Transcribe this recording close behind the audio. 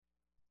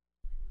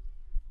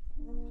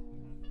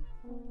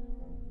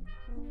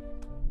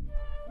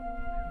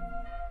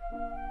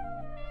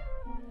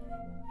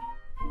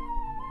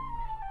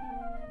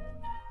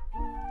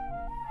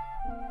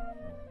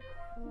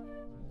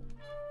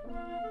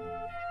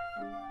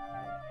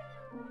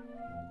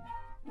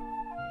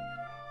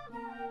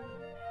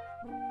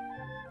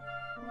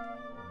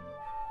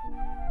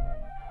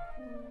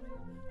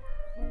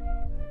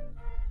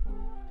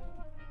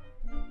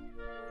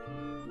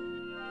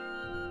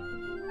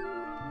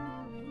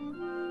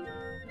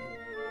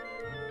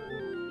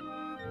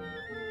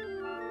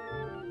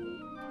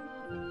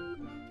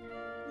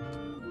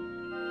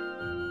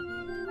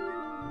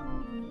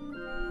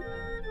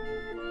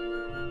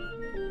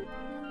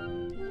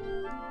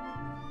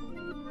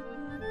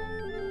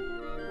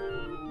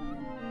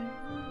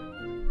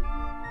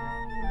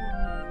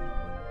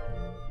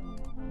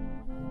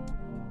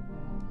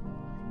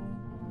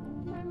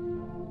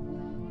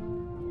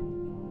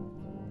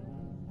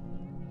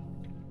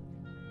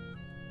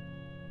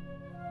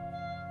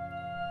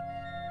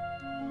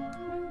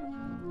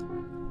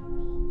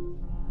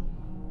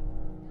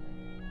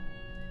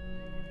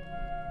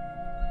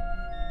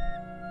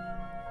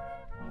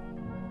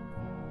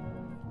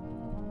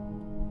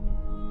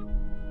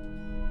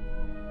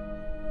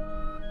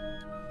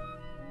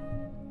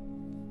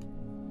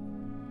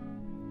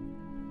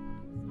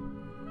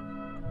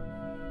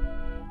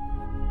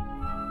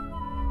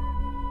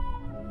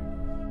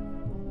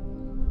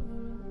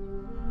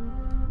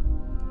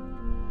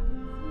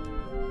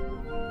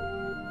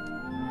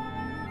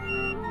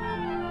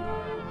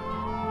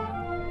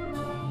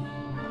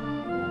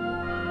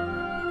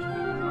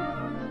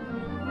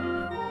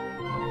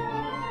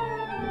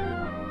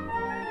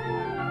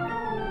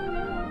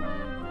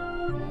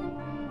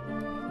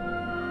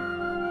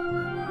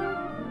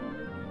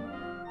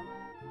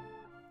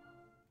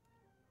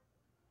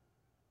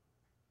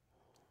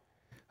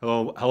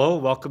Hello, hello.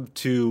 Welcome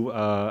to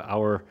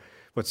our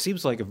what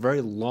seems like a very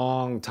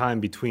long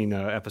time between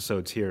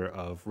episodes here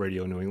of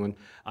Radio New England.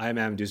 I am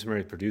Adam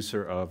Dusenberry,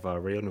 producer of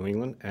Radio New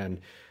England, and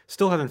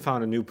still haven't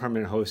found a new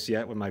permanent host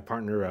yet. When my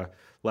partner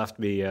left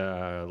me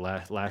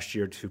last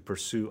year to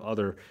pursue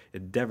other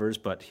endeavors,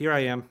 but here I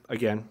am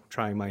again,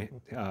 trying my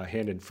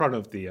hand in front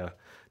of the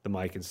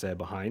mic instead of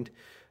behind.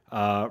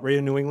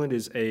 Radio New England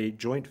is a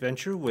joint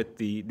venture with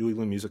the New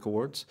England Music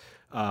Awards,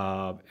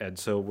 and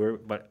so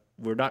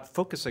we're not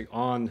focusing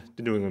on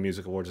the New England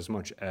Music Awards as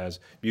much as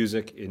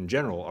music in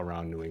general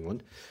around New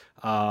England.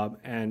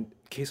 And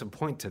case in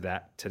point to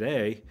that,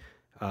 today,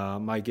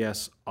 my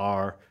guests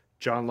are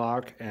John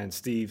Locke and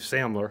Steve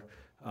Samler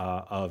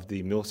of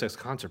the Middlesex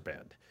Concert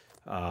Band.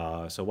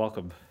 So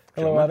welcome.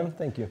 Hello, Adam.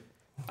 Thank you.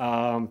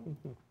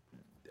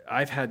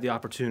 I've had the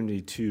opportunity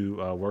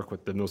to work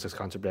with the Middlesex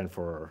Concert Band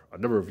for a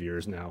number of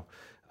years now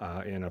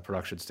in a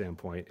production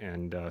standpoint,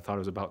 and thought it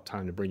was about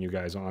time to bring you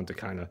guys on to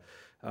kind of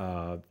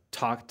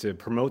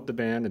promote the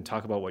band and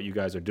talk about what you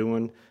guys are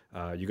doing.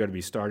 You're going to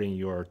be starting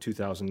your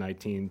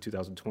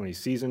 2019-2020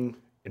 season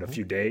in a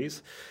few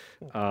days.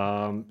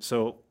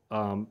 So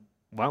why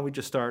don't we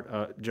just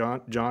start?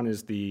 John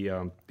is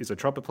is a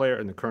trumpet player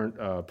and the current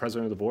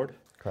president of the board.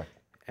 Correct.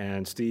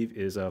 And Steve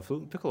is a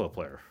flute and piccolo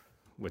player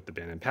with the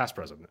band and past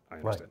president, I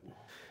understand.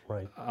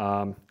 Right.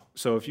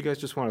 So if you guys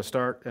just want to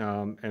start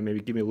and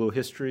maybe give me a little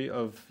history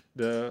of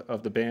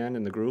the band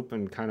and the group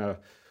and kind of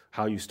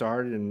how you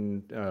started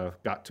and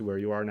got to where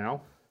you are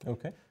now.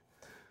 Okay.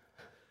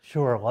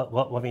 Sure,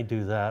 let me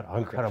do that.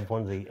 I'm kind of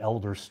one of the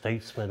elder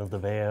statesmen of the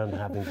band,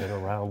 having been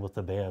around with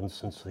the band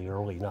since the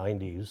early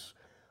 90s.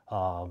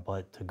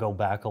 But to go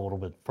back a little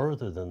bit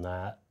further than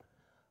that,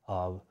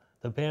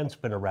 the band's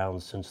been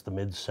around since the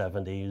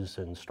mid-70s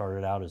and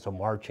started out as a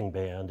marching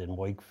band in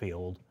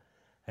Wakefield.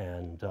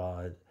 And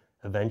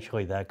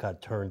eventually that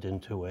got turned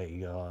into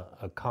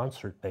a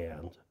concert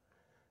band.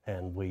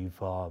 And we've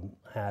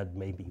had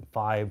maybe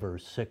 5 or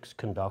 6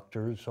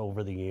 conductors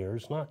over the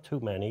years, not too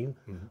many,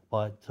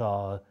 but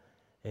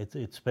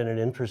it's been an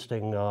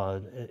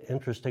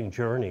interesting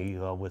journey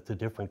with the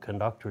different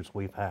conductors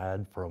we've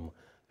had, from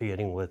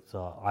beginning with,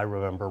 I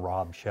remember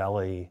Rob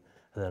Shelley,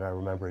 and then I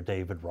remember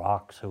David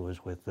Rocks, who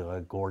was with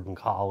Gordon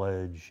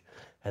College,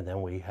 and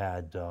then we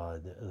had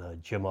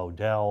Jim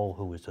Odell,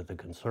 who was at the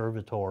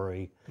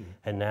conservatory,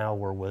 and now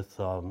we're with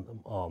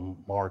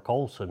Mark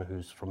Olson,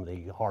 who's from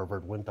the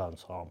Harvard Wind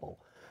Ensemble.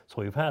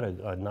 So we've had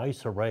a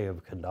nice array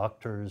of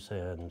conductors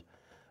and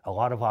a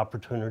lot of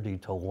opportunity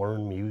to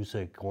learn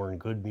music, learn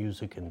good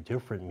music and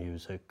different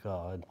music,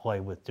 and play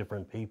with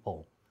different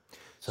people.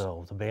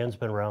 So the band's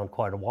been around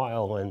quite a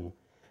while, and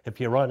if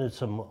you run into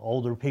some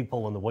older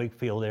people in the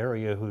Wakefield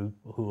area who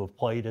have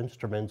played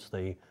instruments,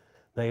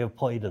 they have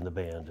played in the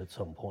band at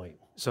some point.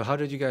 So how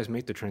did you guys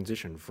make the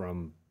transition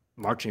from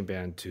marching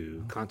band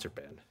to concert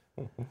band?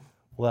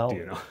 Well, Do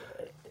you know?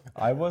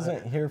 I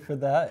wasn't here for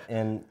that,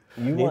 and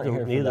you weren't here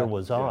for that. Neither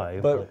was I.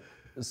 But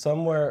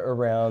somewhere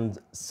around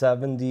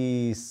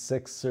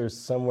 76 or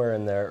somewhere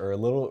in there, or a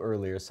little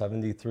earlier,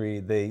 73,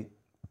 they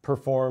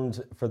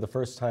performed for the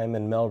first time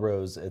in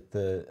Melrose at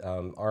the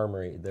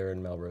Armory there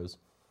in Melrose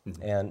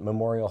and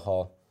Memorial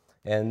Hall.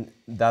 And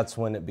that's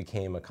when it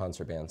became a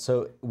concert band.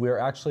 So we're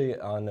actually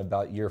on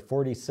about year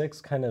 46,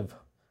 kind of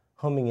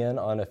homing in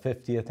on a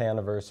 50th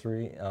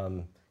anniversary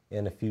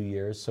in a few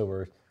years. So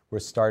we're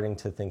starting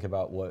to think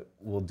about what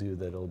we'll do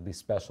that'll be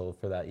special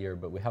for that year,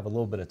 but we have a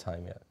little bit of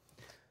time yet.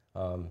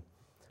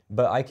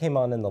 But I came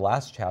on in the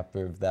last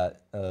chapter of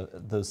that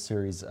those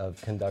series of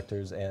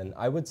conductors, and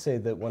I would say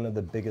that one of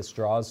the biggest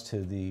draws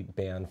to the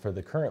band for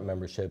the current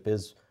membership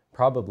is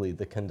probably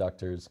the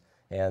conductors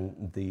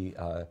and the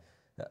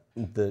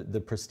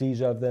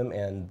prestige of them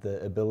and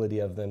the ability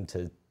of them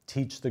to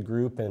teach the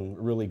group and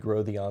really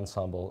grow the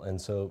ensemble. And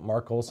so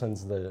Mark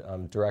Olson's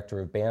the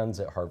director of bands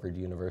at Harvard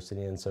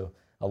University, and so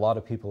a lot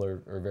of people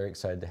are very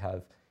excited to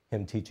have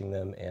him teaching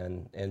them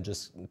and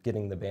just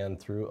getting the band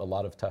through a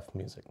lot of tough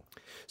music.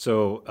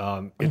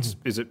 So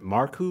is it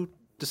Mark who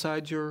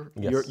decides your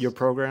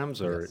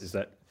programs, or is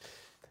that?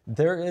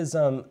 There is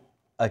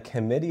a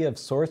committee of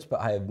sorts, but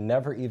I have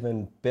never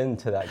even been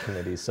to that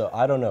committee. So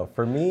I don't know.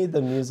 For me,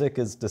 the music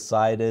is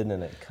decided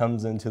and it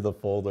comes into the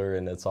folder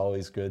and it's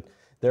always good.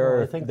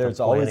 I think there's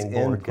always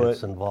input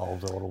gets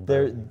involved a little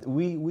bit.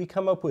 We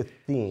come up with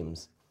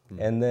themes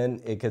and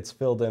then it gets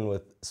filled in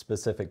with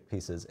specific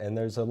pieces. And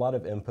there's a lot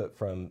of input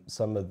from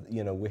some of,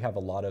 we have a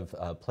lot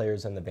of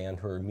players in the band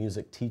who are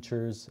music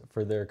teachers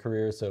for their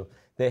careers. So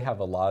they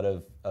have a lot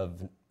of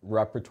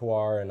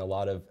repertoire and a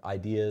lot of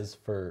ideas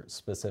for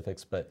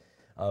specifics. But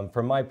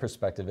from my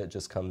perspective, it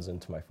just comes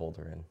into my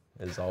folder, and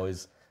there's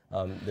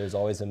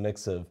always a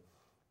mix of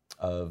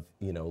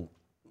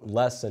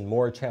less and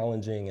more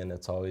challenging, and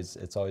it's always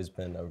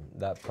been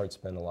that part's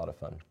been a lot of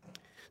fun.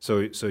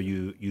 So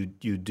you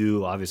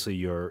do, obviously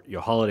your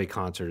holiday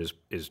concert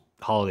is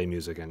holiday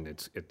music, and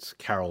it's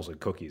carols and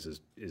cookies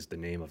is the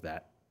name of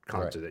that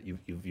concert that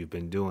you've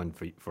been doing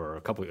for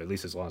a couple, at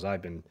least as long as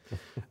I've been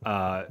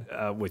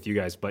with you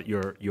guys. But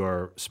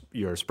your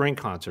spring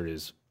concert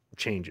is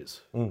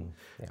changes.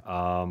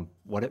 Yeah.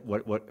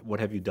 What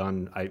have you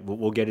done?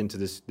 We'll get into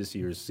this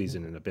year's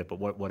season in a bit, but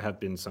what have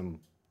been some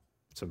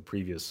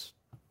previous?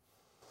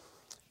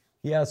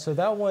 Yeah, so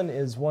that one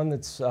is one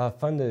that's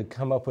fun to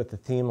come up with a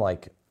theme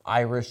like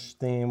Irish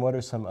theme. What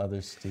are some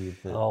others, Steve?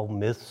 Oh,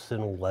 myths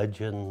and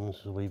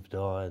legends we've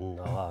done.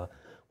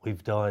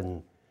 We've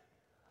done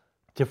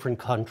different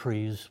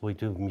countries. We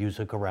do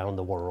music around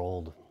the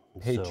world.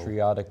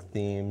 Patriotic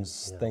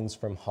themes, things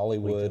from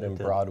Hollywood and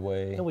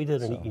Broadway. Yeah, we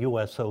did a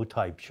USO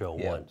type show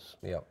Yeah, once.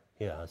 yeah.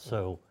 Yeah,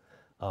 so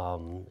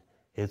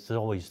it's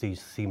always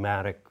these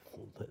thematic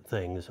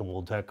things, and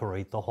we'll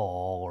decorate the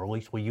hall, or at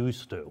least we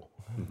used to.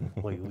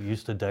 We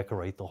used to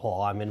decorate the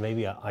hall. I mean,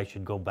 maybe I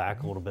should go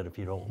back a little bit if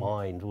you don't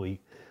mind.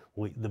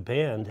 The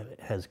band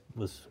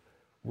was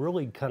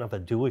really kind of a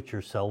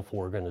do-it-yourself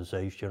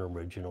organization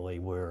originally,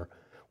 where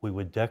we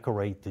would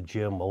decorate the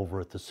gym over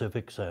at the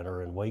Civic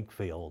Center in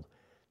Wakefield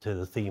to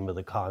the theme of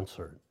the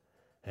concert.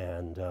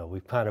 And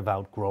we've kind of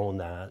outgrown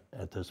that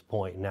at this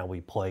point. Now we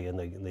play in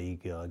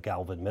the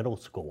Galvin Middle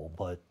School,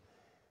 but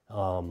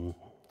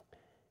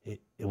it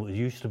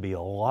used to be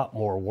a lot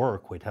more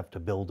work. We'd have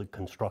to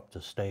construct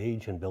a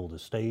stage and build a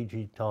stage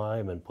each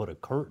time and put a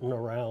curtain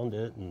around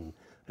it and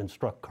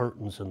construct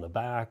curtains in the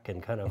back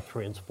and kind of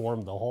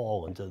transform the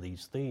hall into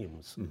these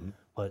themes.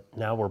 But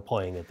now we're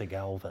playing at the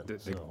Galvin.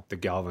 The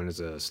Galvin is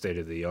a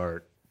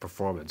state-of-the-art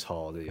performance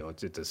hall.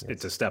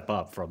 It's a step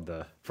up from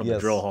the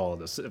drill hall of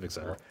the Civic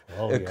Center.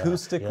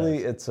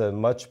 Acoustically, it's a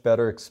much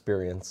better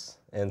experience,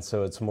 and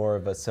so it's more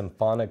of a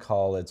symphonic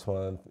hall. It's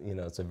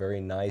it's a very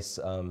nice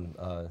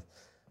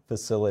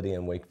facility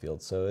in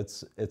Wakefield. So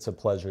it's a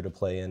pleasure to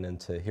play in and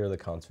to hear the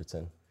concerts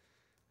in.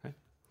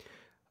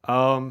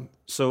 I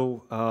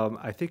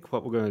think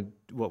what we're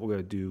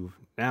gonna do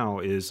now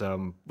is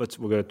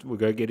we're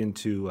gonna get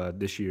into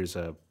this year's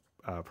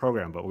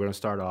program, but we're gonna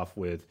start off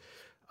with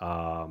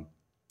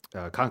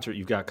concert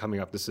you've got coming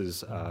up. This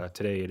is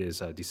today. It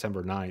is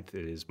December 9th.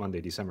 It is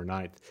Monday, December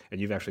 9th, and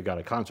you've actually got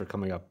a concert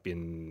coming up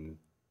in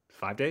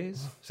 5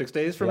 days, 6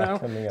 days from now.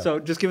 So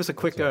just give us a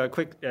quick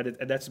edit,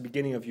 and that's the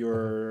beginning of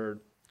your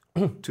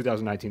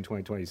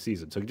 2019-2020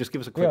 season. So just give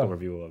us a quick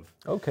overview of.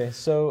 Okay,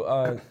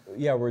 so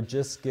we're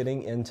just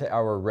getting into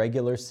our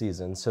regular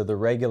season. So the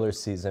regular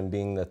season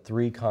being the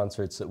 3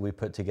 concerts that we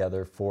put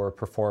together for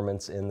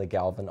performance in the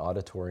Galvin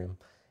Auditorium.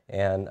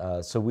 And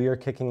so we are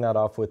kicking that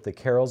off with the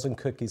Carols and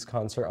Cookies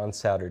concert on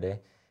Saturday.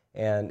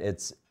 And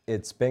it's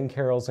been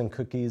Carols and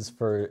Cookies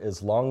for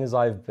as long as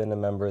I've been a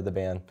member of the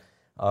band.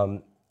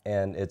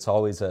 And it's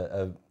always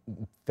a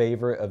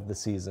favorite of the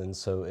season.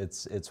 So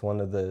it's one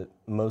of the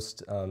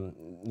most,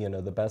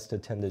 the best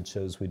attended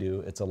shows we do.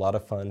 It's a lot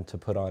of fun to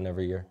put on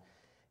every year.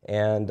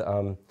 And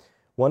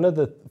one of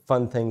the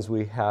fun things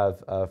we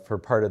have for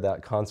part of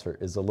that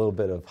concert is a little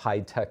bit of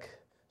high-tech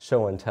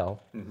show and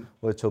tell,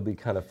 which will be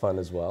kind of fun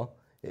as well.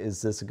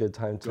 Is this a good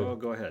time to?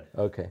 Go ahead.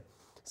 Okay.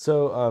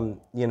 So,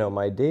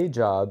 my day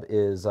job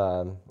is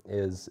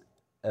as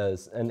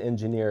an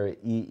engineer at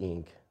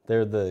E-Ink.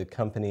 They're the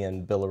company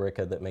in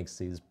Billerica that makes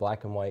these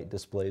black and white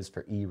displays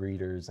for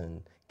e-readers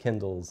and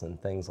Kindles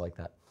and things like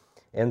that.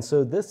 And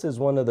so this is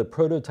one of the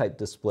prototype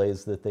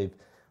displays that they've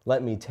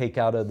let me take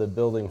out of the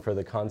building for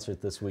the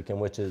concert this weekend,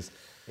 which is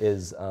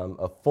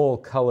a full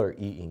color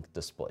E-Ink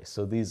display.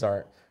 So these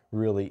aren't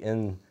really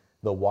in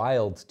the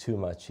wild too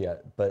much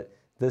yet, but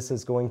this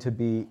is going to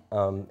be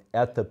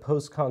at the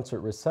post-concert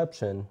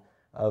reception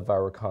of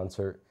our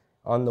concert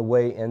on the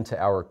way into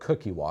our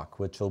cookie walk,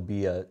 which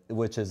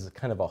is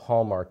kind of a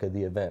hallmark of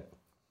the event.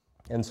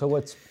 And so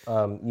what's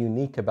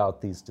unique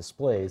about these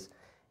displays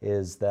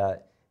is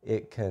that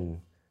it can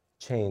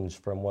change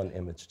from one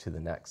image to the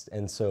next.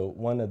 And so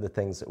one of the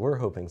things that we're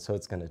hoping, so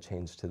it's going to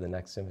change to the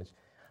next image.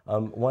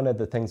 One of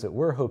the things that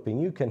we're hoping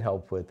you can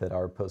help with at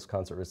our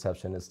post-concert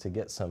reception is to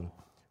get some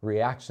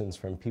reactions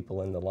from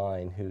people in the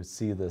line who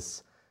see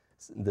this,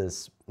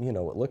 it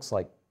looks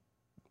like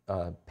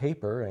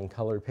paper and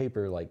colored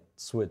paper like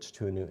switch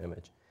to a new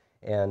image.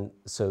 And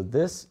so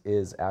this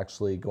is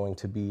actually going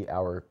to be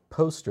our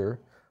poster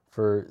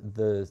for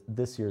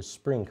this year's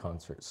spring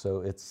concert.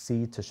 So it's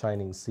Sea to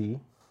Shining Sea,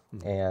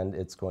 and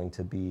it's going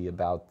to be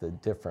about the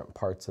different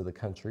parts of the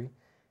country.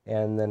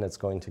 And then it's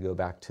going to go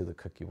back to the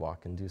cookie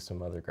walk and do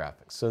some other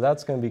graphics. So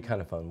that's going to be kind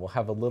of fun. We'll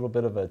have a little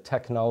bit of a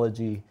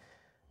technology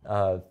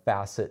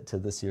facet to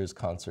this year's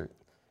concert.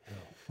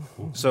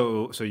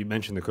 So you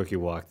mentioned the cookie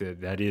walk.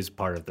 That is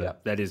part of the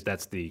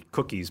that's the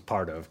cookies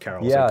part of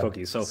Carols yeah, and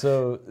Cookies.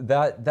 So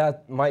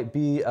that might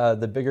be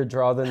the bigger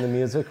draw than the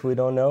music. We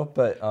don't know,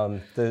 but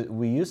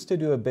we used to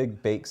do a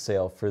big bake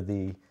sale for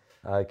the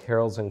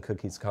Carols and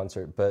Cookies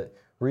concert, but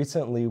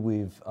recently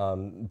we've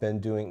been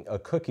doing a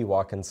cookie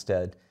walk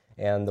instead.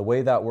 And the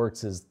way that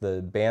works is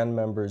the band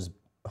members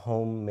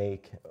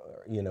bake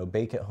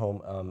at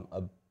home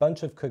a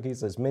bunch of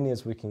cookies, as many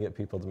as we can get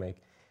people to make,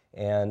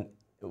 and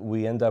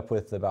we end up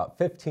with about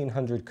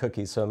 1,500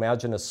 cookies. So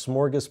imagine a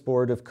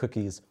smorgasbord of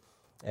cookies,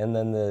 and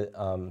then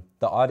the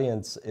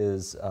audience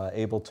is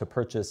able to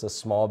purchase a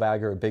small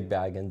bag or a big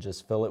bag and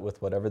just fill it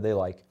with whatever they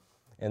like.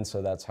 And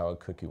so that's how a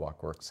cookie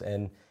walk works.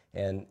 And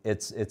And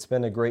it's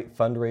been a great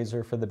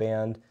fundraiser for the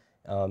band.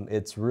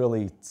 It's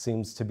really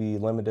seems to be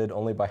limited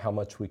only by how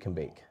much we can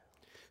bake.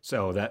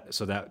 So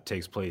that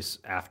takes place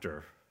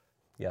after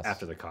Yes.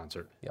 after the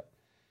concert. Yep.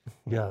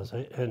 Yes,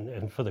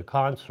 and for the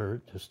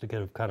concert, just to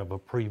give kind of a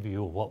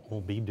preview of what we'll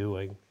be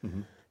doing,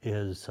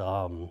 is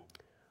on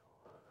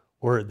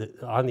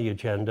the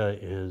agenda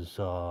is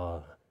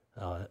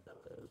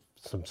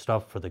some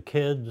stuff for the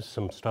kids,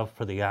 some stuff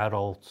for the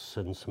adults,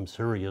 and some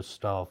serious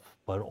stuff,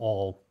 but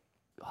all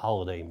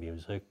holiday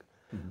music.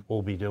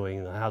 We'll be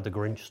doing How the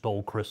Grinch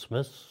Stole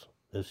Christmas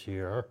this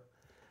year,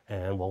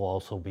 and we'll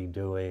also be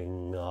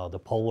doing the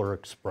Polar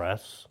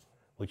Express,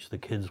 which the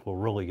kids will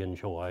really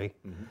enjoy,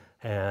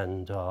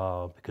 and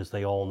because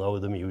they all know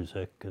the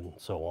music and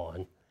so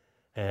on,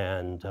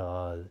 and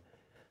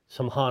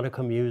some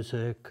Hanukkah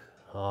music,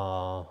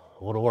 a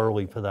little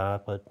early for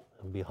that, but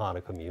it'll be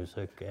Hanukkah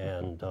music,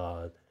 and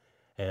a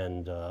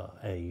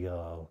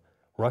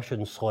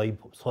Russian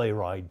sleigh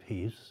ride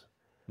piece.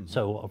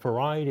 So a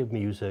variety of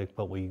music,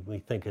 but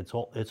we think it's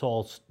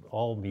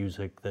all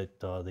music that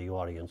the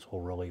audience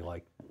will really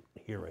like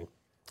hearing.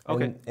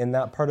 Okay. And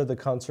that part of the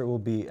concert will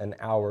be an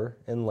hour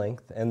in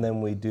length, and then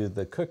we do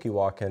the cookie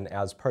walk, and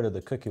as part of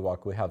the cookie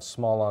walk, we have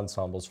small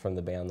ensembles from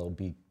the band. They'll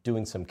be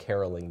doing some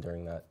caroling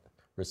during that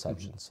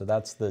reception. So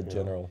that's the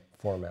general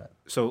format.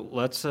 So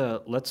let's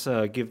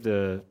give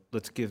the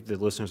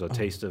listeners a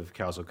taste of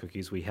Carols and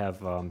Cookies. We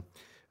have I'm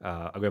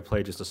going to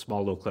play just a small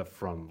little clip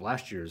from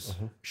last year's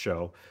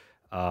show,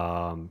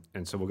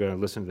 and so we're going to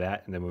listen to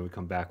that, and then when we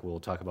come back, we'll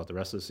talk about the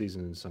rest of the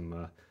season and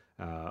some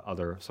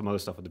other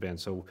stuff with the band.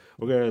 So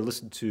we're going to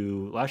listen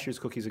to last year's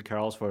Cookies and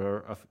Carols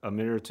for a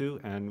minute or two,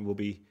 and we'll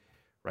be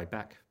right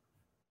back.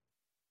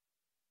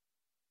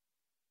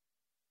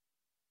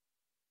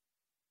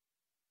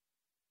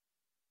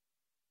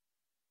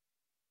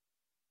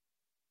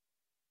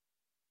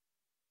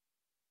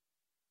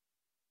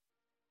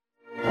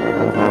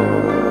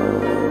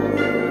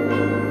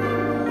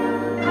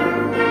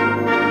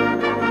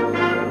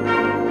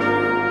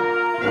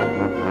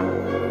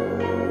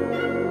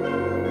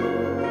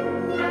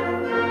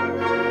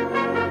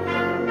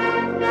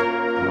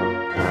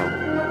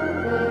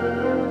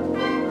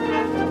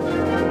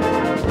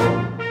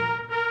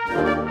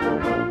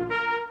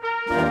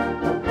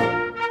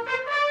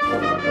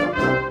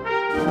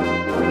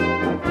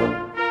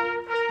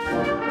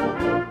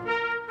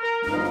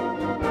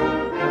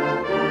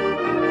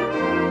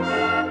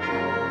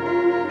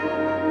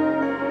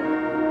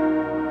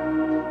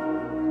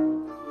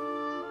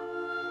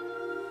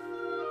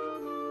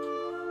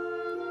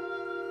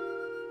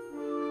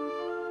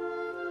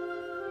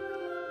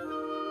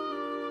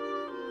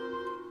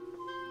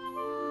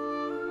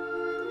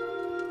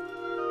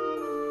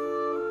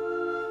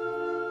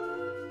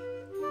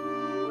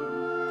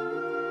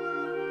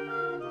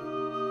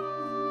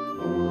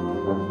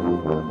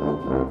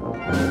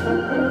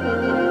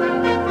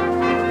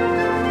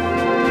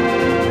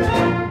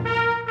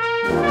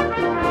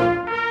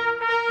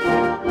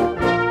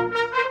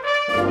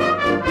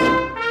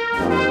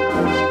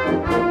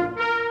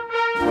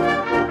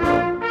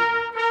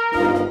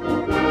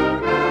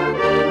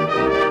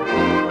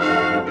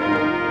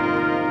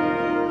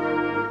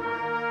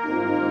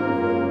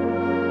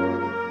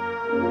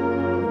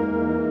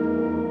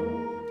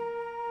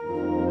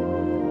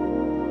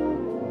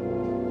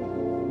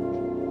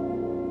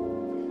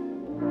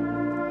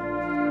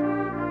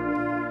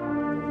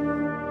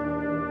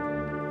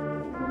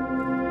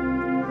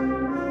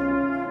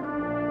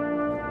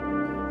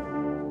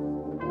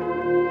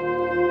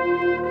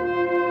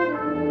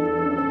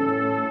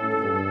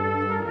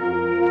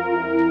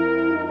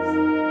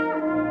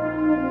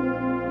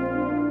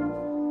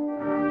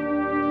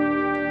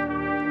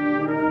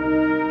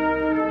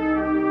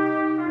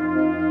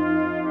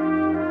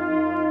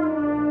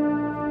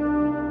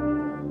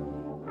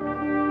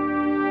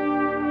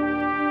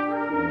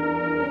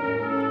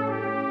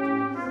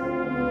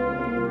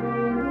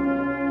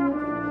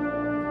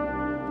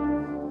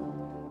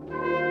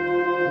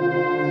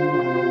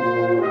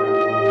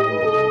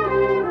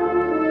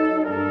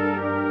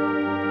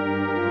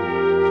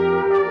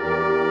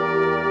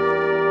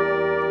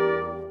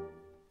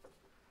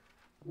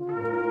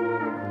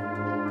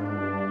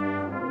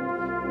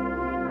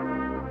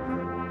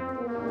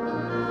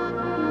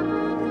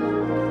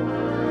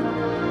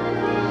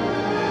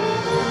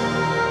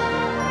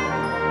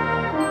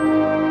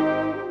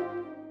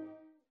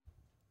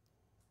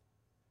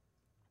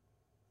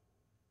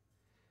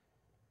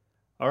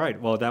 All right,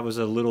 well, that was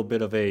a little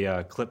bit of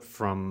a clip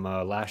from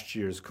last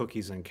year's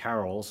Cookies and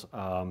Carols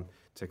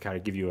to kind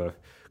of give you a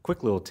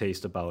quick little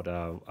taste about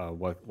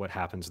what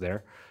happens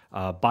there.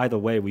 By the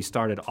way, we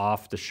started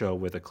off the show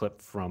with a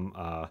clip from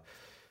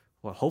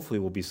what hopefully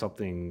will be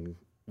something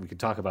we could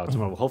talk about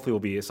tomorrow. Hopefully will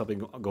be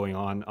something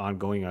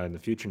ongoing in the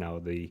future now,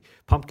 the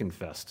Pumpkin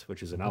Fest,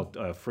 which is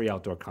an free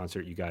outdoor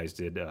concert you guys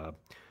did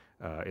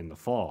in the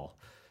fall.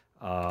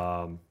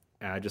 And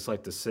I'd just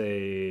like to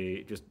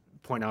say, just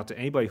point out to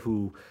anybody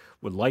who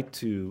would like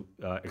to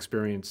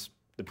experience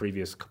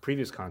the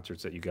previous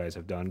concerts that you guys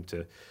have done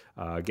to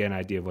get an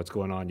idea of what's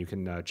going on. You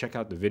can check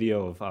out the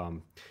video of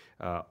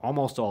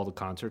almost all the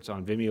concerts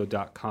on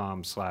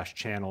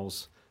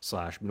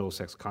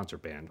vimeo.com/channels/Middlesex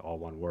Concert Band, all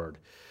one word.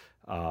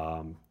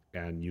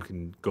 And you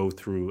can go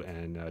through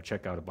and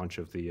check out a bunch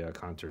of the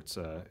concerts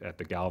at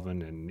the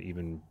Galvin and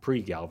even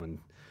pre-Galvin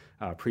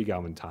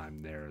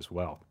time there as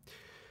well.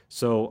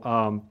 So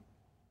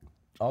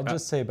I'll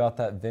just say about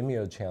that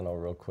Vimeo channel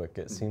real quick.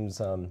 It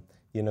seems,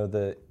 you know,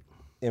 the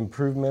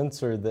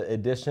improvements or the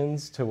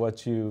additions to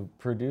what you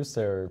produce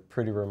are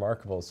pretty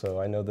remarkable.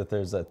 So I know that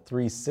there's a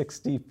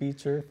 360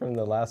 feature from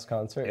the last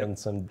concert and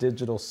some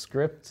digital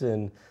script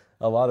and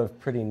a lot of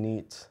pretty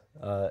neat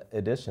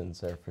additions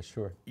there for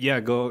sure. Yeah,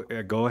 go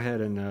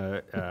ahead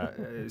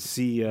and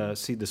see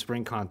the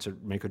spring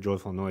concert, Make a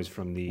Joyful Noise,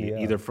 from the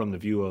either from the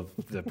view of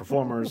the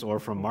performers or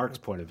from Mark's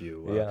point of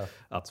view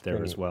up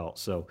there as well.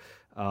 So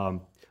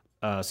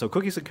so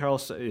Cookies and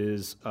Carols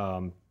is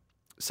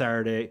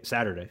Saturday.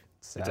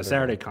 It's a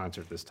Saturday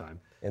concert this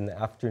time. In the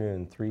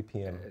afternoon, 3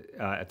 p.m.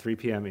 At 3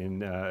 p.m. in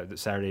the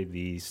Saturday,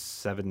 the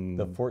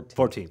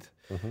 14th.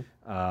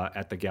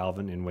 At the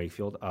Galvin in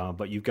Wakefield.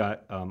 But you've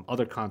got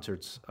other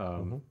concerts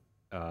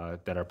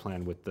that are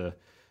planned with the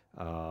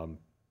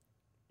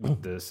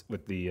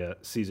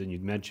season.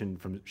 You'd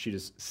mentioned from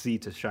Sea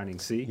to Shining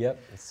Sea.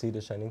 Yep, Sea to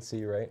Shining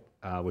Sea, right?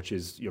 Which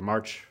is your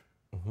March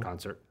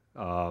concert.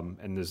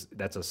 And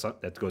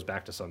that goes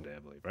back to Sunday, I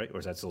believe, right? Or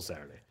is that still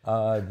Saturday?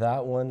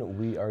 That one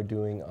we are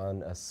doing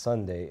on a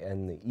Sunday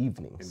in the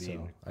evening.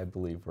 I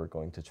believe we're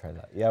going to try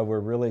that. Yeah, we're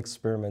really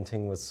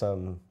experimenting with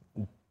some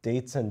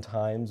dates and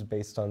times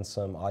based on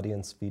some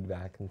audience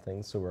feedback and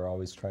things. So we're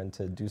always trying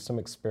to do some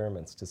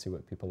experiments to see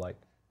what people like.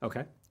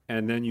 Okay,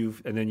 and then you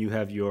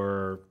have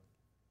your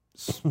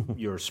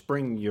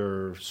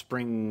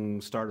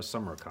spring start of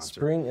summer concert.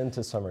 Spring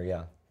into summer,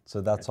 yeah. So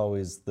that's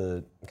always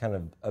the kind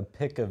of a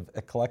pick of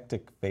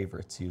eclectic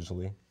favorites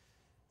usually.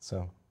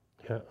 So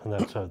yeah, and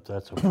that's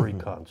a free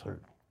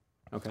concert.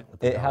 Okay.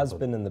 It has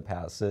been in the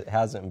past. It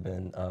hasn't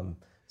been.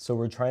 So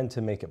we're trying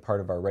to make it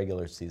part of our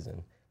regular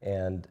season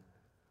and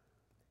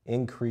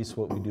increase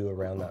what we do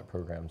around that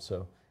program.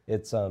 So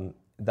it's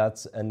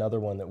that's another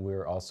one that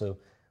we're also.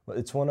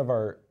 It's one of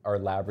our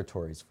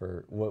laboratories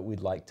for what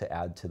we'd like to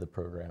add to the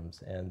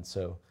programs, and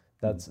so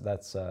that's.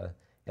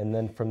 And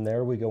then from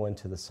there we go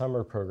into the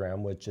summer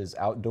program, which is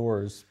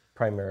outdoors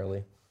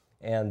primarily.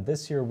 And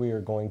this year we are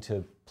going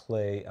to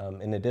play,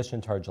 in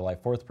addition to our July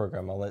 4th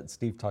program, I'll let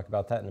Steve talk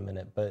about that in a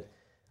minute, but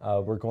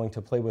we're going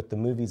to play with the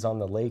Movies on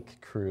the Lake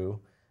crew.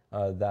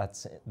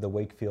 That's the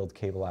Wakefield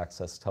Cable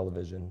Access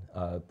Television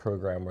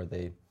program where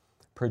they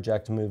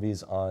project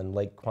movies on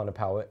Lake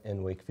Quannapowitt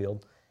in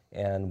Wakefield.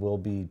 And we'll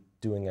be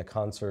doing a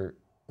concert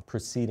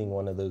preceding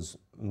one of those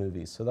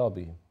movies. So that'll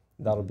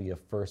be a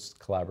first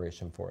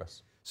collaboration for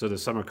us. So the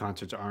summer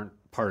concerts aren't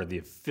part of the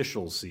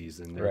official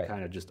season. They're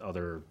kind of just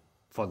other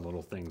fun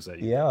little things that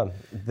you... Yeah,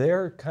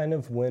 they're kind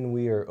of when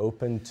we are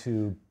open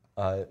to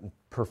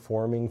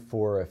performing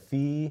for a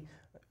fee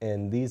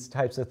and these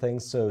types of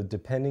things. So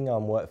depending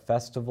on what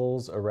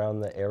festivals around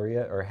the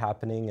area are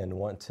happening and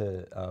want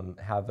to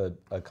have a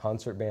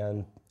concert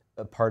band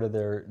a part of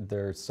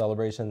their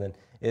celebration, then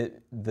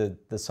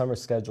the summer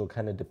schedule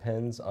kind of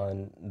depends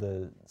on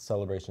the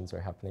celebrations that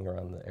are happening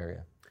around the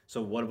area. So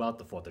what about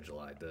the 4th of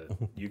July?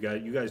 You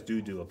guys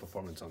do a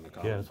performance on the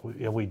Common?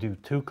 Yes, we do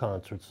 2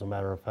 concerts, as a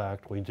matter of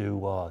fact. We do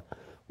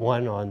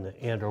one on the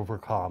Andover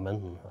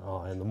Common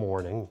in the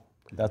morning.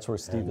 That's where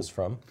Steve is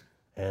from.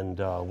 And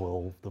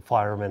the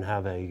firemen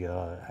have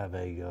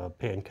a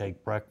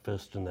pancake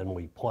breakfast, and then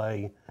we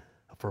play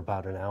for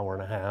about an hour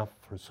and a half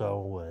or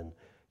so, and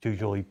it's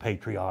usually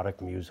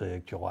patriotic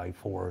music, July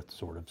 4th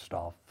sort of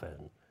stuff,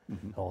 and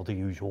all the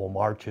usual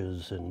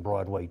marches and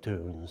Broadway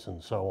tunes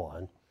and so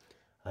on.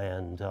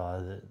 And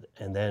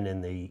then in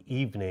the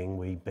evening,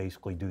 we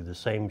basically do the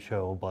same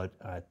show, but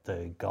at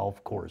the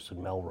golf course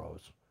in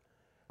Melrose,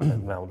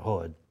 at Mount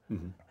Hood.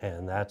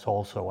 And that's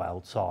also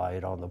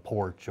outside on the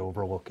porch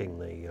overlooking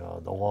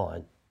the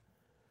lawn.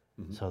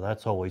 So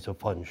that's always a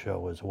fun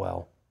show as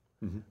well.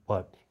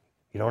 But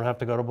you don't have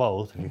to go to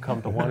both. If you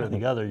come to one or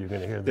the other, you're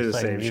going to hear the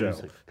same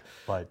music. Show.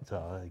 But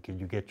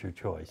you get your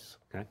choice.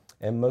 Okay.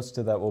 And most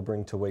of that we'll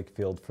bring to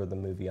Wakefield for the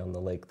Movie on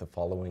the Lake the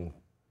following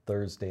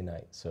Thursday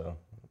night. So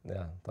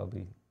yeah, that'll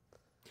be.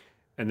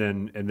 And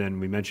then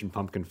we mentioned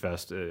Pumpkin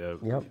Fest.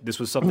 This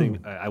was something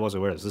I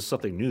wasn't aware of. This is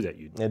something new that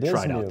you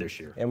tried out this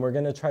year. And we're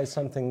going to try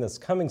something this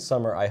coming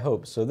summer, I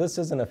hope. So this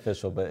isn't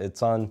official, but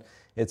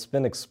it's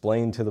been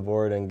explained to the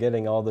board and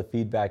getting all the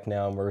feedback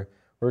now. And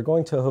we're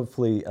going to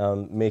hopefully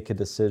make a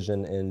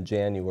decision in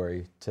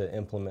January to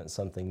implement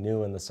something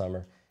new in the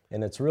summer.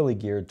 And it's really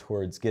geared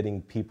towards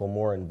getting people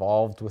more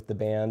involved with the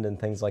band and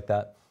things like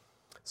that.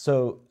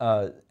 So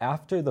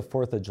after the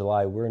 4th of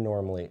July, we're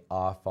normally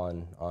off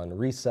on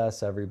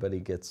recess. Everybody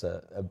gets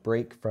a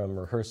break from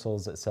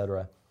rehearsals,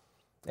 etc.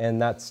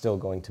 And that's still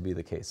going to be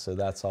the case. So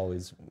that's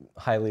always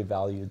highly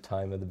valued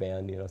time of the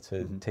band,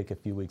 to take a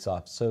few weeks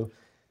off. So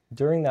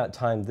during that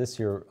time this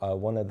year,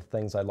 one of the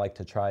things I'd like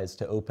to try is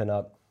to open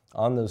up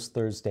on those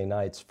Thursday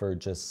nights for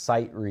just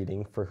sight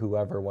reading for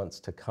whoever wants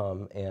to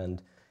come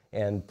and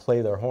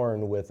play their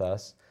horn with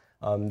us.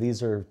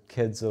 These are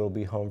kids that will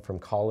be home from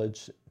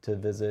college to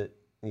visit,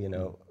 you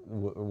know,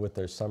 with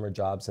their summer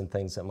jobs and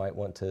things that might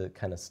want to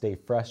kind of stay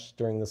fresh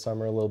during the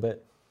summer a little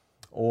bit,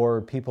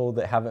 or people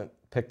that haven't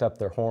picked up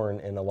their horn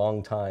in a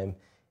long time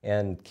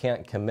and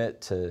can't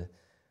commit to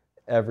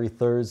every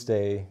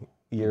Thursday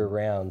year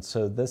round.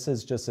 So this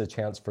is just a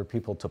chance for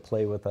people to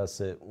play with us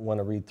that want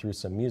to read through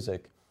some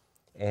music.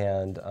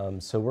 And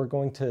so we're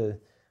going to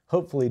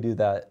hopefully do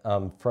that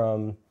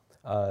from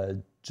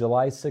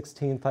July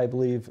 16th, I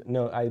believe.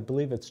 No, I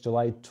believe it's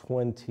July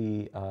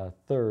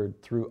 23rd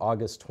through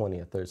August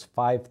 20th. There's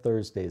 5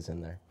 Thursdays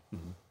in there.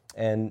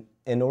 And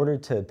in order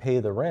to pay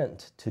the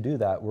rent to do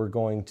that, we're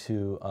going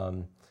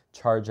to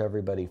charge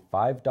everybody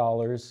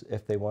 $5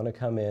 if they want to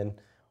come in,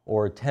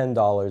 or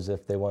 $10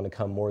 if they want to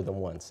come more than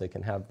once. They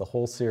can have the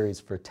whole series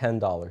for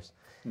 $10.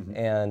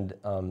 And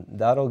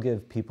that'll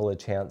give people a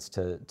chance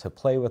to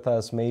play with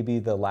us. Maybe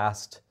the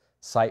last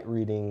sight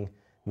reading,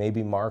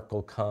 maybe Mark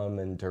will come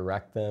and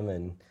direct them,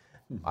 and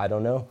I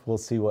don't know. We'll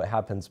see what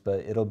happens, but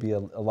it'll be a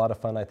lot of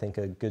fun. I think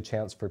a good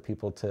chance for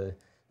people to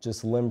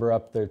just limber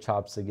up their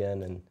chops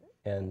again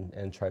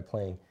and try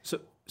playing.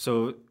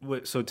 So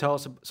tell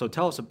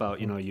us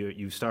about, you know,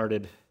 you start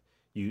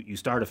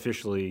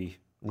officially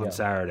on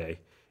Saturday.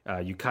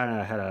 You kind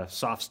of had a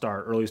soft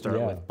start, early start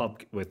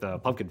with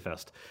Pumpkin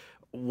Fest.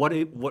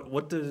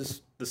 What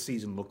does the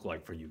season look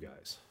like for you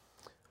guys?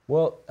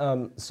 Well,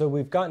 so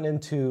we've gotten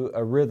into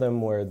a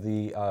rhythm where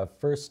the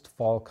first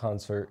fall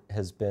concert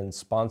has been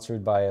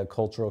sponsored by a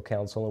cultural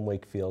council in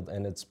Wakefield,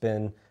 and it's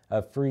been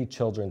a free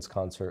children's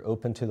concert,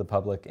 open to the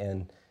public,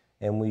 and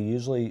we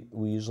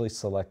usually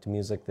select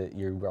music that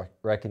you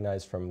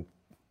recognize from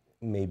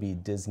maybe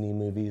Disney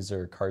movies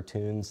or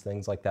cartoons,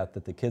 things like that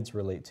the kids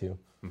relate to.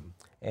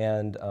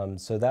 And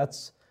so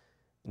that's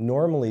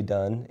normally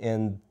done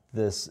in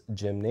this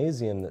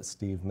gymnasium that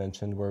Steve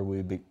mentioned, where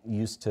we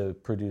used to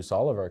produce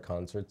all of our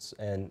concerts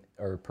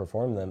or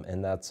perform them,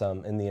 and that's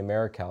in the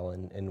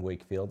AmeriCal in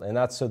Wakefield. And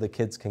that's so the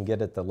kids can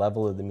get at the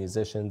level of the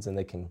musicians, and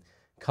they can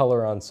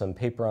color on some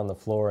paper on the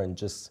floor and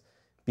just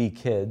be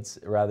kids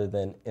rather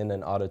than in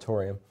an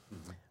auditorium.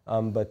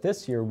 But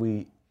this year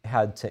we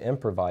had to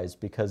improvise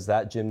because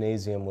that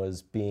gymnasium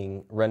was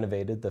being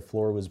renovated, the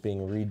floor was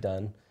being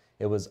redone,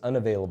 it was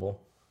unavailable.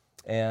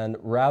 And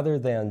rather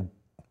than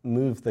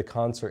move the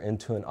concert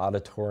into an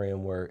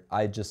auditorium where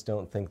I just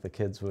don't think the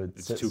kids would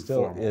sit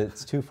still. Formal.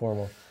 It's too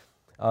formal.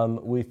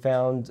 We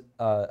found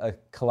a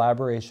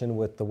collaboration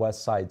with the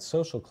West Side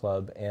Social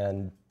Club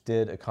and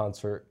did a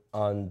concert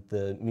on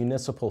the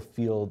municipal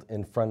field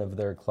in front of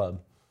their club.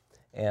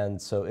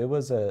 And so it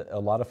was a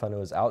lot of fun. It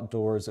was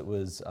outdoors. It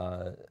was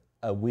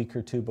a week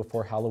or two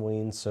before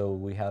Halloween, so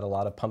we had a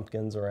lot of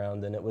pumpkins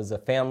around, and it was a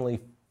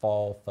family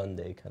fall fun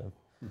day kind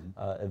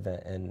of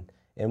event.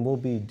 And we'll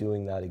be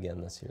doing that again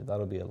this year.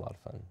 That'll be a lot of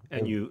fun.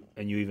 And you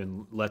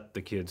even let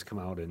the kids come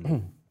out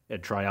and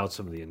try out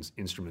some of the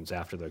instruments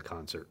after the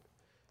concert.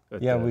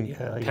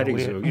 Petting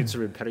zoo,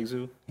 instrument petting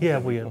zoo. Yeah,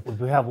 we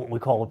have what we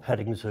call a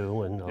petting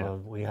zoo,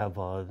 and we have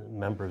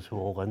members who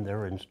will lend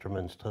their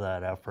instruments to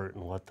that effort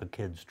and let the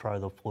kids try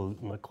the flute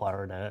and the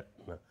clarinet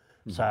and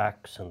the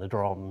sax and the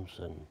drums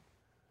and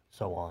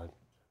so on.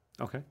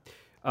 Okay,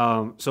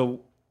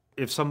 so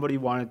if somebody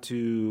wanted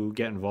to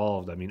get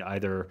involved, I mean,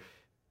 either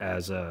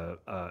as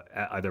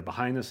either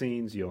behind the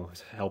scenes, you know,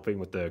 helping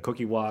with the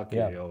cookie walk, you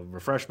know,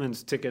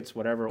 refreshments, tickets,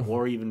 whatever,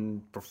 or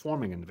even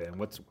performing in the band,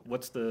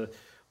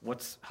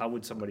 how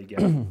would somebody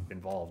get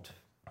involved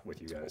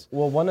with you guys?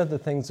 Well, one of the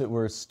things that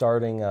we're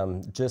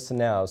starting just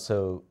now,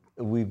 so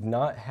we've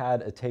not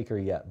had a taker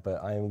yet,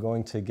 but I am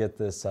going to get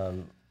this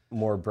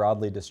more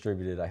broadly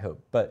distributed, I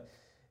hope. But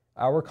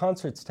our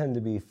concerts tend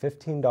to be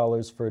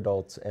 $15 for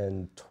adults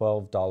and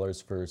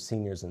 $12 for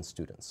seniors and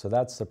students. So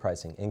that's the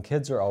pricing. And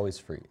kids are always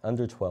free.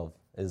 Under 12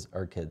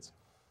 are kids.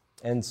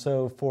 And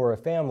so for a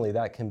family,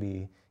 that can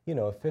be, you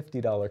know, a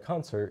 $50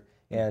 concert,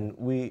 and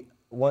we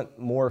want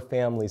more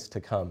families to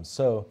come.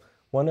 So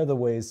one of the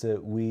ways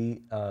that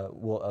we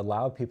will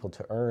allow people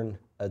to earn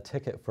a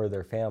ticket for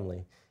their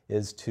family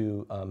is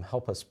to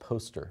help us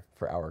poster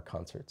for our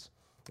concerts.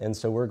 And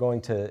so we're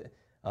going to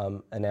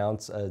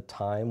announce a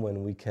time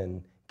when we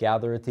can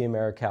gather at the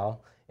AmeriCal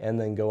and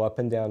then go up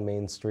and down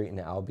Main Street and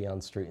Albion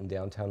Street in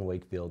downtown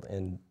Wakefield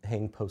and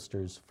hang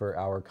posters for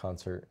our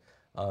concert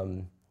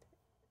on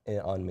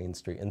Main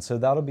Street. And so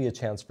that'll be a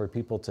chance for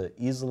people to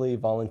easily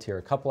volunteer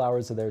a couple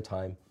hours of their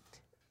time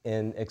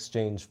in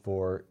exchange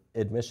for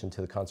admission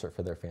to the concert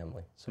for their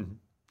family. So,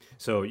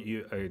 So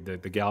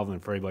the Galvin,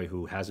 for anybody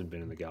who hasn't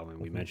been in the Galvin,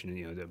 we mentioned,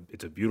 you know,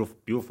 it's a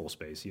beautiful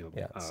space. You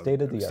know,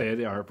 state of the art. State of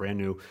the art, brand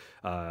new.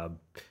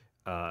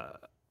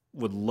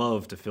 Would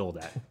love to fill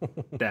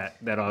that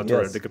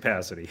auditorium to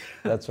capacity.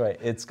 That's right.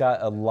 It's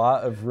got a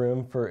lot of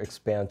room for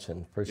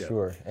expansion, for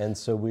sure. And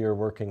so we are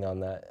working on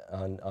that,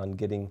 on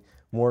getting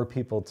more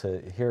people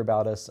to hear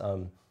about us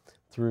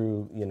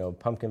through, you know,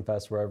 Pumpkin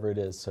Fest, wherever it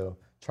is. So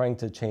trying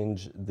to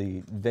change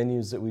the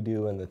venues that we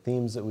do and the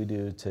themes that we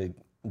do to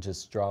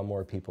just draw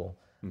more people.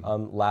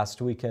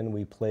 Last weekend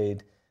we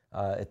played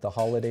at the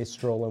Holiday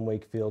Stroll in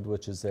Wakefield,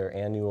 which is their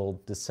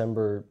annual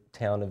December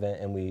town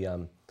event, and we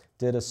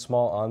did a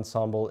small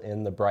ensemble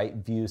in the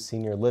Brightview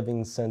Senior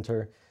Living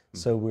Center.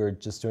 So we're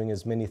just doing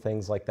as many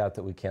things like that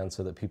that we can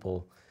so that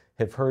people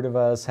have heard of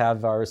us,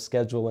 have our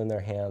schedule in their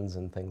hands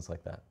and things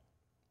like that.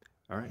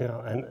 All right. Yeah,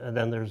 and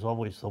then there's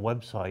always the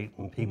website,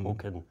 and people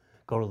can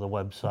go to the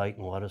website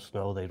and let us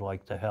know they'd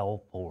like to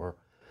help, or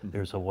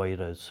there's a way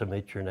to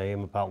submit your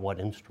name about what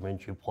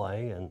instrument you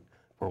play, and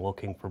if we're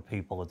looking for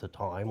people at the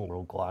time,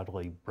 we'll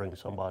gladly bring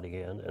somebody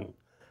in and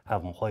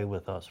have them play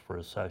with us for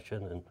a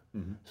session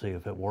and see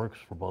if it works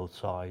for both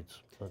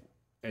sides. But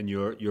And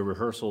your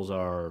rehearsals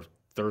are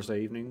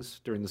Thursday evenings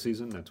during the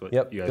season? That's what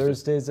Yep, you guys do?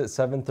 Thursdays at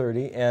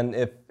 7:30. And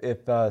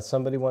if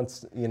somebody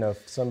wants,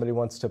 if somebody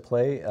wants to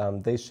play,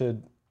 they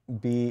should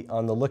be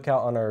on the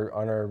lookout on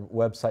our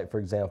website, for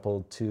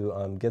example,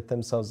 to get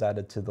themselves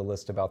added to the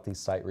list about these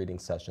sight reading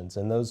sessions.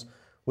 And those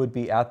would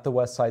be at the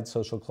West Side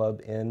Social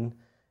Club in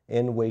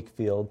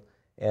Wakefield,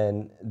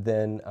 and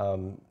then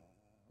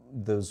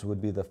those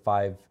would be the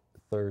 5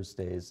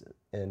 Thursdays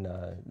in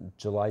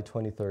July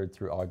 23rd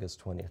through August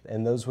 20th.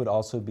 And those would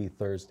also be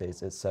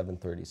Thursdays at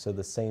 7:30. So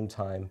the same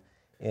time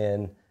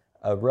in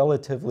a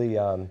relatively,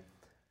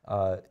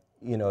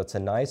 it's a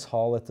nice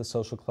hall at the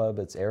social club.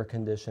 It's air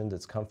conditioned,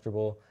 it's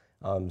comfortable.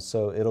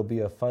 So it'll be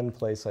a fun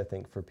place, I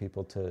think, for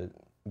people to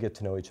get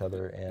to know each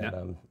other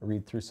and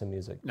read through some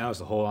music. Now, is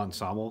the whole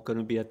ensemble going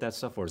to be at that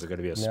stuff, or is it going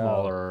to be a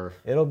smaller?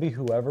 It'll be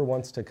whoever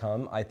wants to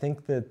come. I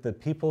think that the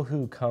people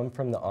who come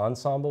from the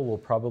ensemble will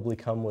probably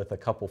come with a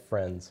couple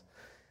friends.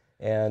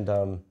 And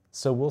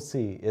so we'll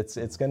see.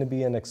 It's going to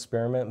be an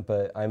experiment,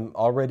 but I'm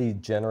already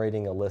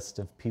generating a list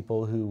of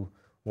people who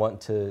want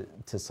to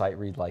sight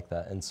read like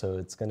that. And so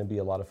it's going to be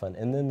a lot of fun.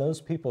 And then those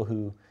people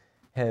who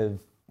have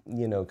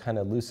kind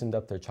of loosened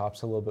up their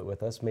chops a little bit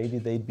with us, maybe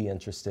they'd be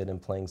interested in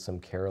playing some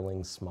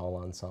caroling small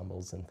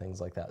ensembles and things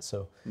like that.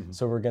 So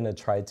we're going to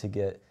try to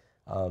get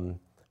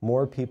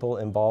more people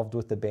involved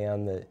with the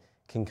band that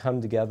can come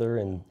together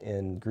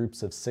in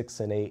groups of 6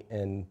 and 8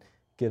 and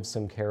give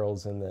some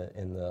carols in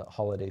the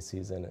holiday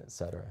season, et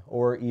cetera.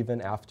 Or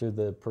even after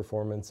the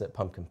performance at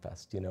Pumpkin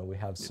Fest. We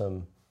have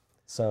some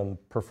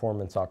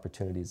performance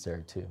opportunities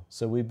there too.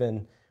 So we've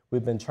been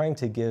trying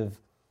to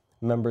give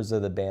members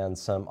of the band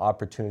some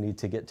opportunity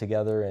to get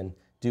together and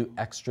do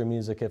extra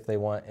music if they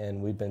want, and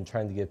we've been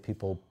trying to give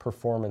people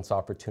performance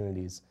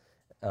opportunities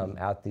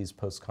at these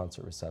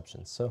post-concert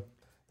receptions. So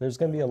there's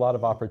going to be a lot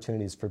of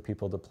opportunities for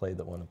people to play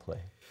that want to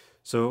play.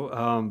 So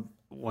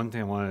one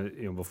thing I want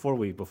to, before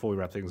we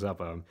wrap things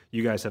up,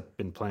 you guys have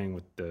been playing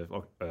with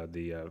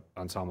the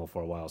ensemble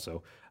for a while.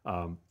 So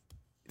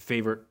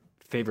favorite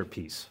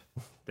piece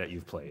that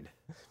you've played?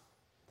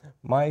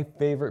 My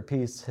favorite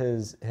piece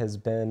has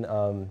been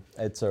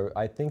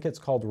I think it's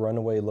called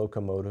Runaway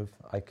Locomotive.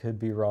 I could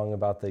be wrong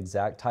about the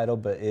exact title,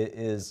 but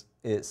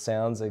it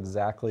sounds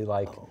exactly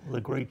like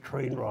The Great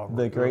Train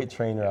Robbery. The Great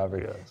Train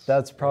Robbery. Yes.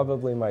 That's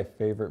probably my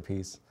favorite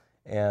piece.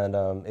 And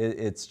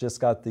it's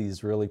just got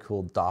these really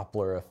cool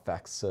Doppler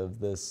effects of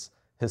this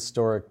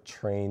historic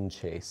train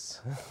chase.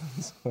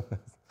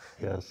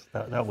 Yes,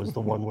 that was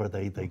the one where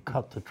they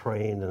cut the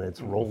train and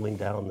it's rolling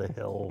down the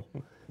hill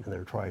and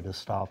they're trying to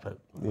stop it.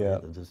 Yeah.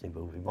 The Disney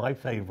movie. My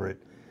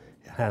favorite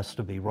has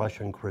to be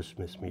Russian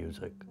Christmas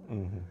music,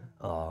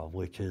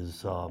 which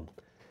is, not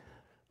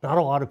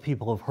a lot of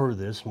people have heard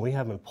this, and we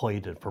haven't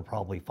played it for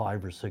probably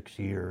 5 or 6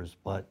 years,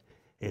 but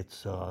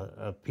it's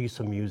a piece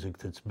of music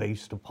that's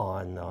based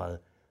upon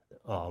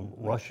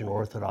Russian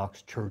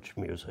Orthodox church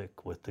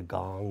music with the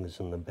gongs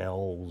and the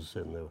bells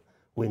and the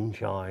wind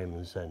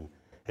chimes, and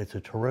it's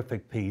a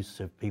terrific piece.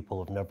 If people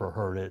have never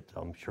heard it,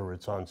 I'm sure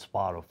it's on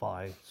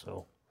Spotify.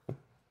 So.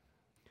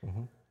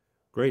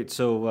 Great.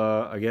 So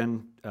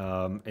again,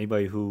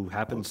 anybody who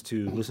happens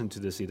to listen to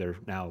this either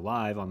now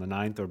live on the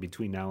 9th or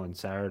between now and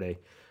Saturday,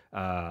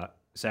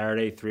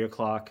 Saturday 3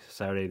 o'clock,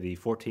 Saturday the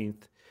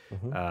 14th,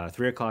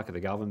 3 o'clock at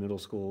the Galvin Middle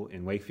School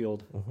in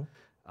Wakefield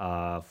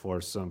for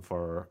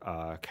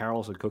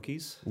carols and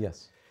cookies.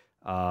 Yes.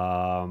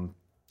 And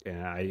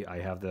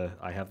I have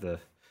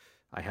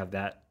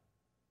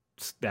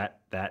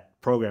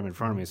that program in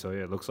front of me. So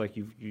it looks like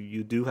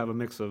you do have a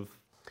mix of.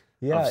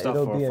 Yeah, stuff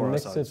it'll be a for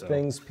mix us, of so.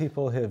 things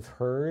people have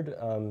heard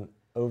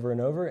over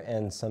and over,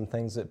 and some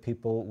things that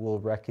people will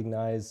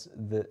recognize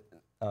that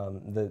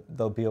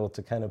they'll be able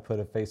to kind of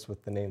put a face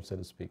with the name, so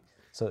to speak.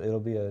 So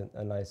it'll be a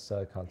nice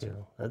concert.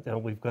 Yeah.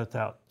 And we've got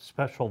that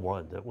special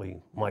one that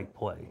we might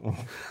play.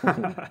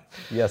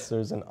 Yes,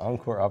 there's an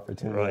encore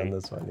opportunity Right. on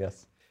this one,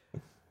 yes.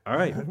 All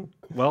right.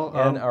 Well,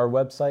 And our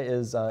website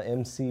is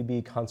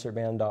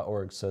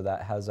mcbconcertband.org, so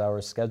that has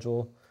our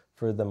schedule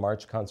for the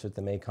March concert,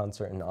 the May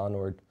concert, and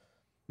onward.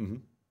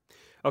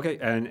 okay,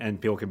 and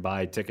people can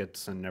buy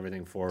tickets and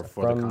everything for the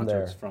From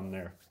concerts there. from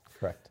there.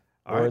 Correct.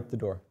 All Or right. at the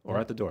door. Or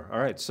at the door. All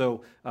right.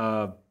 So,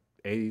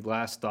 any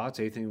last thoughts?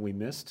 Anything we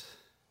missed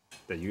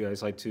that you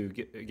guys like to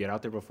get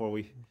out there before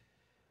we?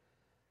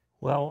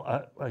 Well,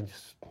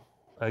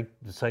 I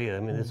say, I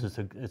mean,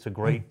 it's a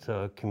great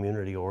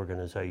community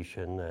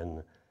organization,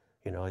 and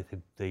I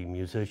think the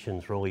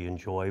musicians really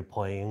enjoy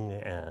playing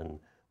and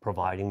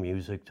providing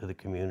music to the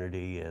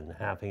community and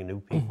having new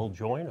people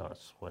join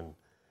us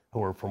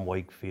who are from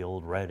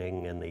Wakefield,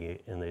 Reading, and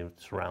the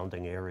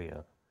surrounding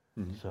area.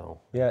 So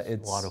Yeah,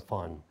 it's a lot of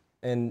fun.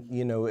 And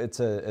it's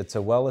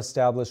a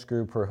well-established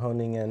group. We're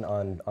honing in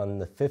on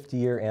the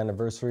 50-year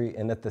anniversary,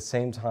 and at the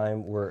same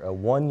time, we're a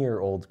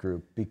 1-year-old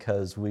group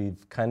because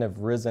we've kind of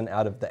risen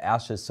out of the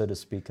ashes, so to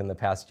speak. In the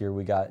past year,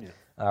 we got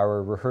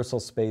our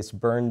rehearsal space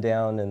burned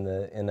down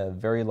in a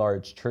very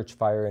large church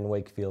fire in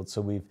Wakefield.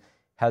 So we've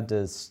had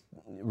to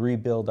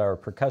rebuild our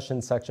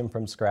percussion section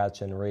from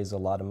scratch and raise a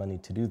lot of money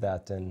to do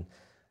that, and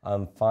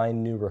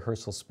find new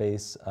rehearsal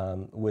space,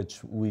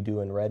 which we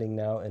do in Reading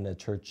now in a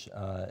church,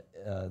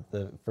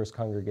 the First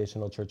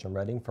Congregational Church in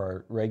Reading, for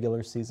our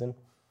regular season.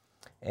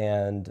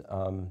 And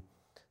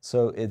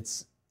so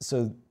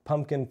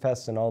Pumpkin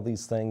Fest and all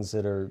these things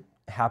that are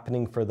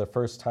happening for the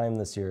first time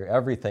this year,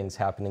 everything's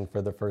happening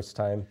for the first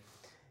time.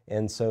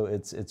 And so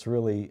it's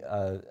really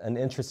an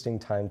interesting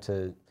time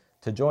to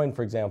join,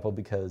 for example,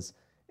 because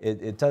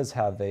it does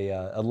have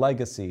a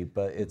legacy,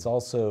 but it's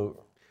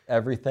also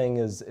everything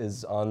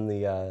is on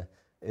the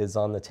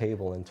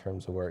table in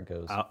terms of where it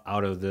goes.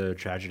 Out of the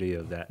tragedy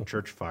of that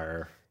church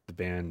fire, the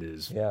band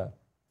is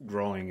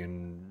growing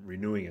and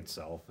renewing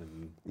itself,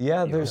 and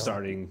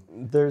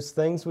there's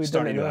things we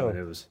didn't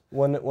know.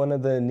 One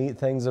of the neat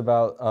things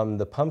about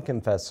the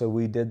Pumpkin Fest, so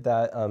we did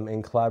that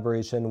in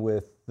collaboration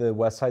with the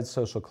Westside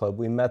Social Club.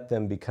 We met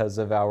them because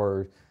of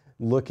our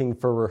looking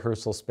for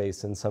rehearsal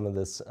space and some of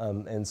this,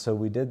 and so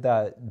we did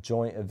that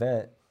joint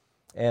event.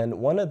 And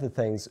one of the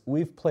things,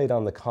 we've played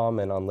on the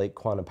Common on Lake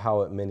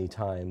Quannapowitt many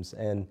times,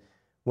 and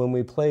when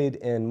we played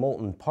in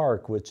Moulton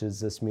Park, which is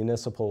this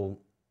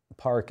municipal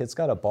park, it's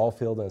got a ball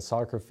field and a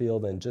soccer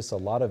field and just a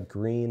lot of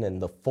green,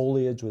 and the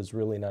foliage was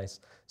really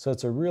nice. So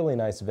it's a really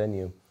nice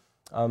venue,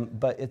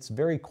 but it's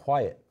very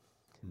quiet.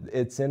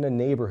 It's in a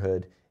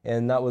neighborhood,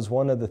 and that was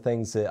one of the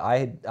things that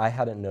I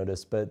hadn't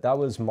noticed, but that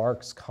was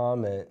Mark's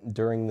comment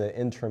during the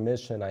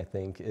intermission, I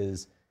think,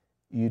 is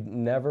you'd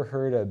never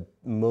heard a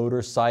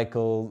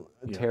motorcycle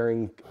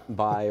tearing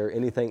by or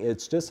anything.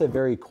 It's just a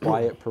very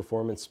quiet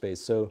performance space.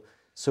 So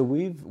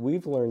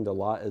we've learned a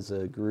lot as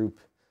a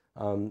group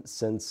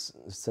since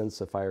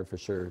the fire, for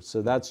sure.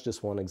 So that's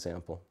just one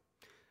example.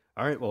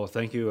 All right. Well,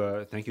 thank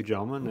you,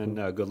 gentlemen,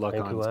 and good luck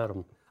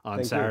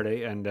on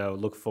Saturday. And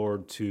look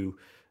forward to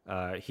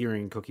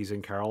hearing Cookies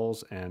and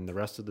Carols and the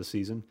rest of the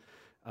season.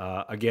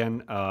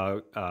 Again,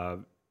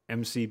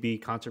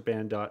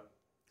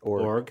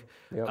 mcbconcertband.org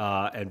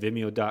and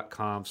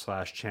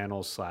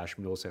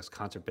vimeo.com/channels/Middlesex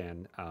Concert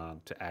Band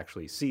to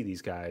actually see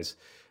these guys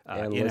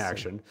in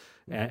action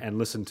and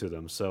listen to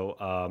them.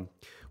 So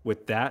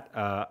with that,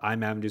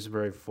 I'm Adam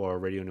Dusenberry for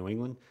Radio New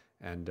England,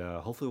 and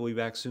hopefully we'll be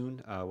back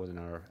soon with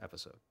another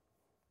episode.